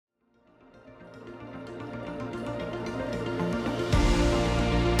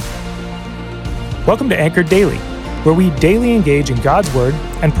Welcome to Anchored Daily, where we daily engage in God's Word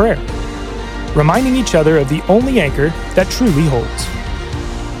and prayer, reminding each other of the only anchor that truly holds.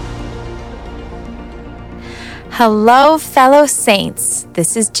 Hello, fellow saints.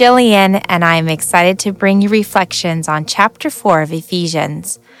 This is Jillian, and I'm excited to bring you reflections on chapter 4 of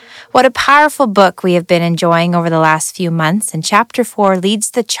Ephesians. What a powerful book we have been enjoying over the last few months, and chapter 4 leads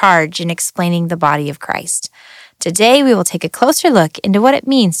the charge in explaining the body of Christ. Today, we will take a closer look into what it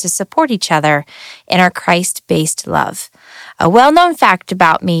means to support each other in our Christ-based love. A well-known fact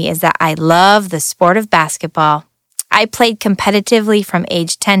about me is that I love the sport of basketball. I played competitively from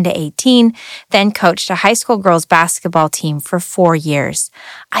age 10 to 18, then coached a high school girls basketball team for 4 years.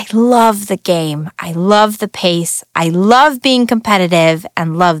 I love the game. I love the pace. I love being competitive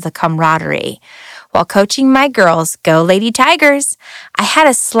and love the camaraderie. While coaching my girls, go Lady Tigers, I had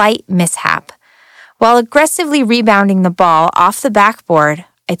a slight mishap. While aggressively rebounding the ball off the backboard,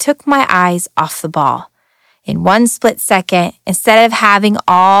 I took my eyes off the ball. In one split second, instead of having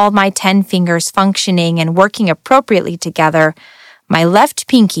all my 10 fingers functioning and working appropriately together, my left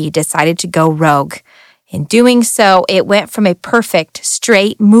pinky decided to go rogue. In doing so, it went from a perfect,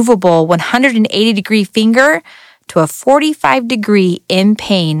 straight, movable 180-degree finger to a 45-degree in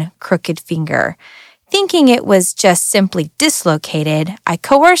pain, crooked finger. Thinking it was just simply dislocated, I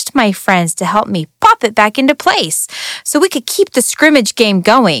coerced my friends to help me pop it back into place so we could keep the scrimmage game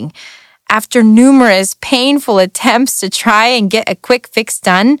going. After numerous painful attempts to try and get a quick fix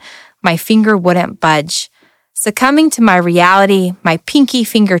done, my finger wouldn't budge. Succumbing to my reality, my pinky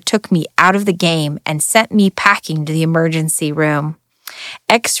finger took me out of the game and sent me packing to the emergency room.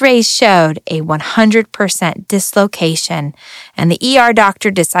 X-rays showed a 100% dislocation, and the ER doctor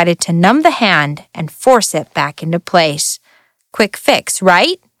decided to numb the hand and force it back into place. Quick fix,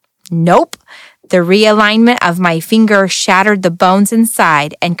 right? Nope. The realignment of my finger shattered the bones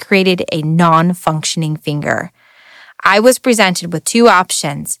inside and created a non-functioning finger. I was presented with two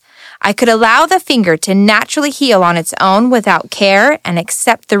options. I could allow the finger to naturally heal on its own without care and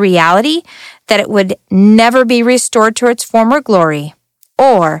accept the reality that it would never be restored to its former glory,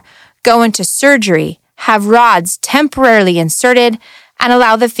 or go into surgery, have rods temporarily inserted, and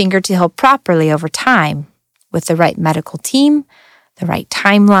allow the finger to heal properly over time with the right medical team, the right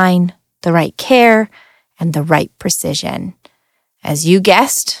timeline, the right care, and the right precision. As you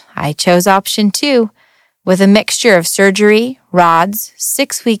guessed, I chose option 2. With a mixture of surgery, rods,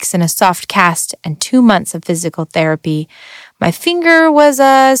 6 weeks in a soft cast, and 2 months of physical therapy, my finger was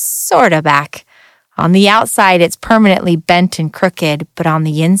sorta back. On the outside, it's permanently bent and crooked, but on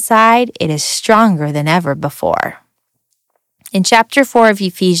the inside, it is stronger than ever before. In chapter 4 of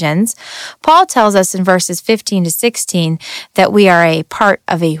Ephesians, Paul tells us in verses 15 to 16 that we are a part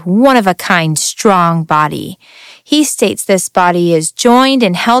of a one-of-a-kind strong body. He states this body is joined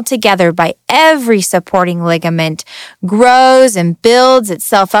and held together by every supporting ligament, grows and builds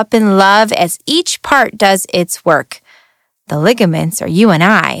itself up in love as each part does its work. The ligaments are you and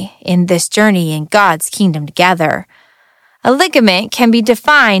I in this journey in God's kingdom together. A ligament can be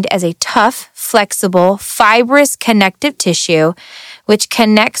defined as a tough, flexible, fibrous connective tissue which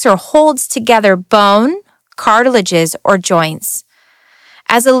connects or holds together bone, cartilages, or joints.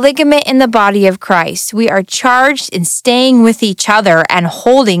 As a ligament in the body of Christ, we are charged in staying with each other and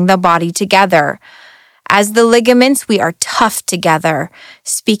holding the body together. As the ligaments, we are tough together,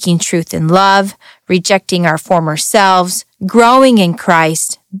 speaking truth in love, rejecting our former selves, growing in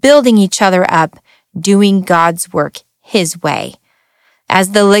Christ, building each other up, doing God's work His way.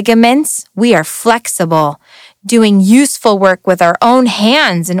 As the ligaments, we are flexible, doing useful work with our own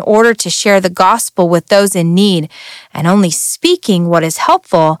hands in order to share the gospel with those in need, and only speaking what is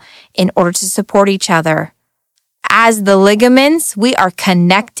helpful in order to support each other. As the ligaments, we are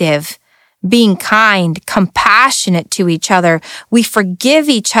connective, being kind, compassionate to each other. We forgive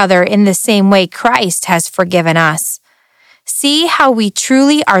each other in the same way Christ has forgiven us. See how we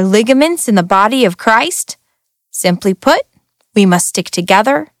truly are ligaments in the body of Christ? Simply put, we must stick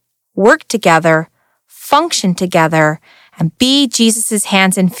together, work together, function together, and be Jesus'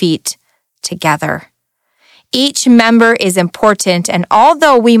 hands and feet together. Each member is important, and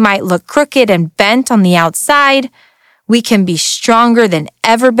although we might look crooked and bent on the outside, we can be stronger than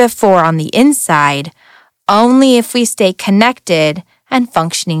ever before on the inside, only if we stay connected and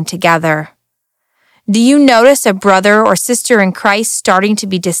functioning together. Do you notice a brother or sister in Christ starting to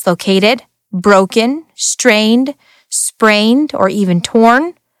be dislocated, broken, strained, sprained, or even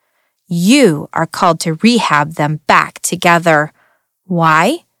torn? You are called to rehab them back together.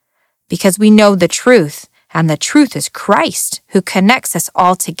 Why? Because we know the truth, and the truth is Christ, who connects us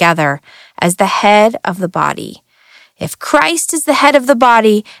all together as the head of the body. If Christ is the head of the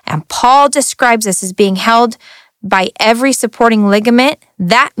body, and Paul describes us as being held by every supporting ligament,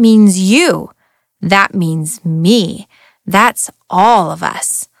 that means you. That means me. That's all of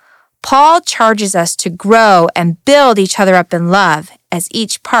us. Paul charges us to grow and build each other up in love as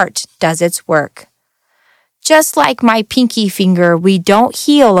each part does its work. Just like my pinky finger, we don't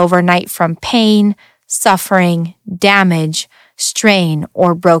heal overnight from pain, suffering, damage, strain,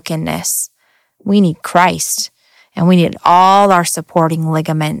 or brokenness. We need Christ, and we need all our supporting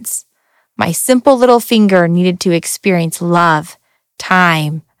ligaments. My simple little finger needed to experience love,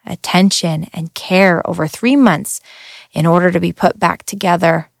 time, attention, and care over 3 months in order to be put back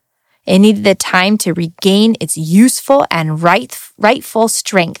together. It needed the time to regain its useful and rightful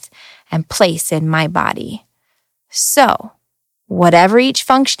strength and place in my body. So, whatever each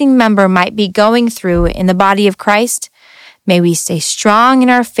functioning member might be going through in the body of Christ, may we stay strong in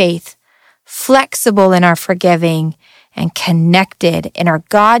our faith, flexible in our forgiving, and connected in our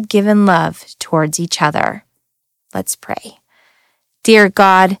God-given love towards each other. Let's pray. Dear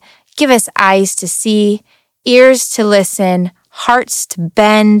God, give us eyes to see, ears to listen, hearts to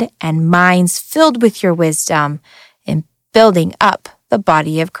bend, and minds filled with your wisdom in building up the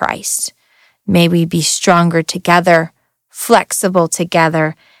body of Christ. May we be stronger together, flexible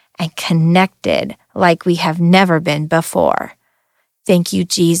together, and connected like we have never been before. Thank you,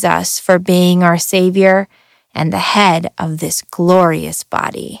 Jesus, for being our Savior and the head of this glorious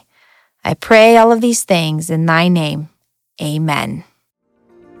body. I pray all of these things in thy name. Amen.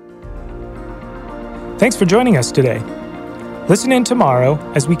 Thanks for joining us today. Listen in tomorrow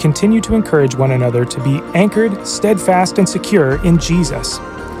as we continue to encourage one another to be anchored, steadfast, and secure in Jesus.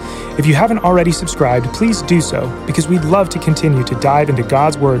 If you haven't already subscribed, please do so, because we'd love to continue to dive into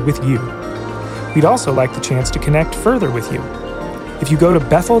God's Word with you. We'd also like the chance to connect further with you. If you go to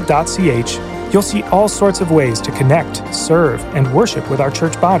bethel.ch, you'll see all sorts of ways to connect, serve, and worship with our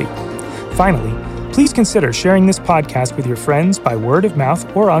church body. Finally, please consider sharing this podcast with your friends by word of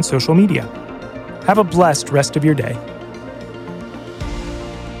mouth or on social media. Have a blessed rest of your day.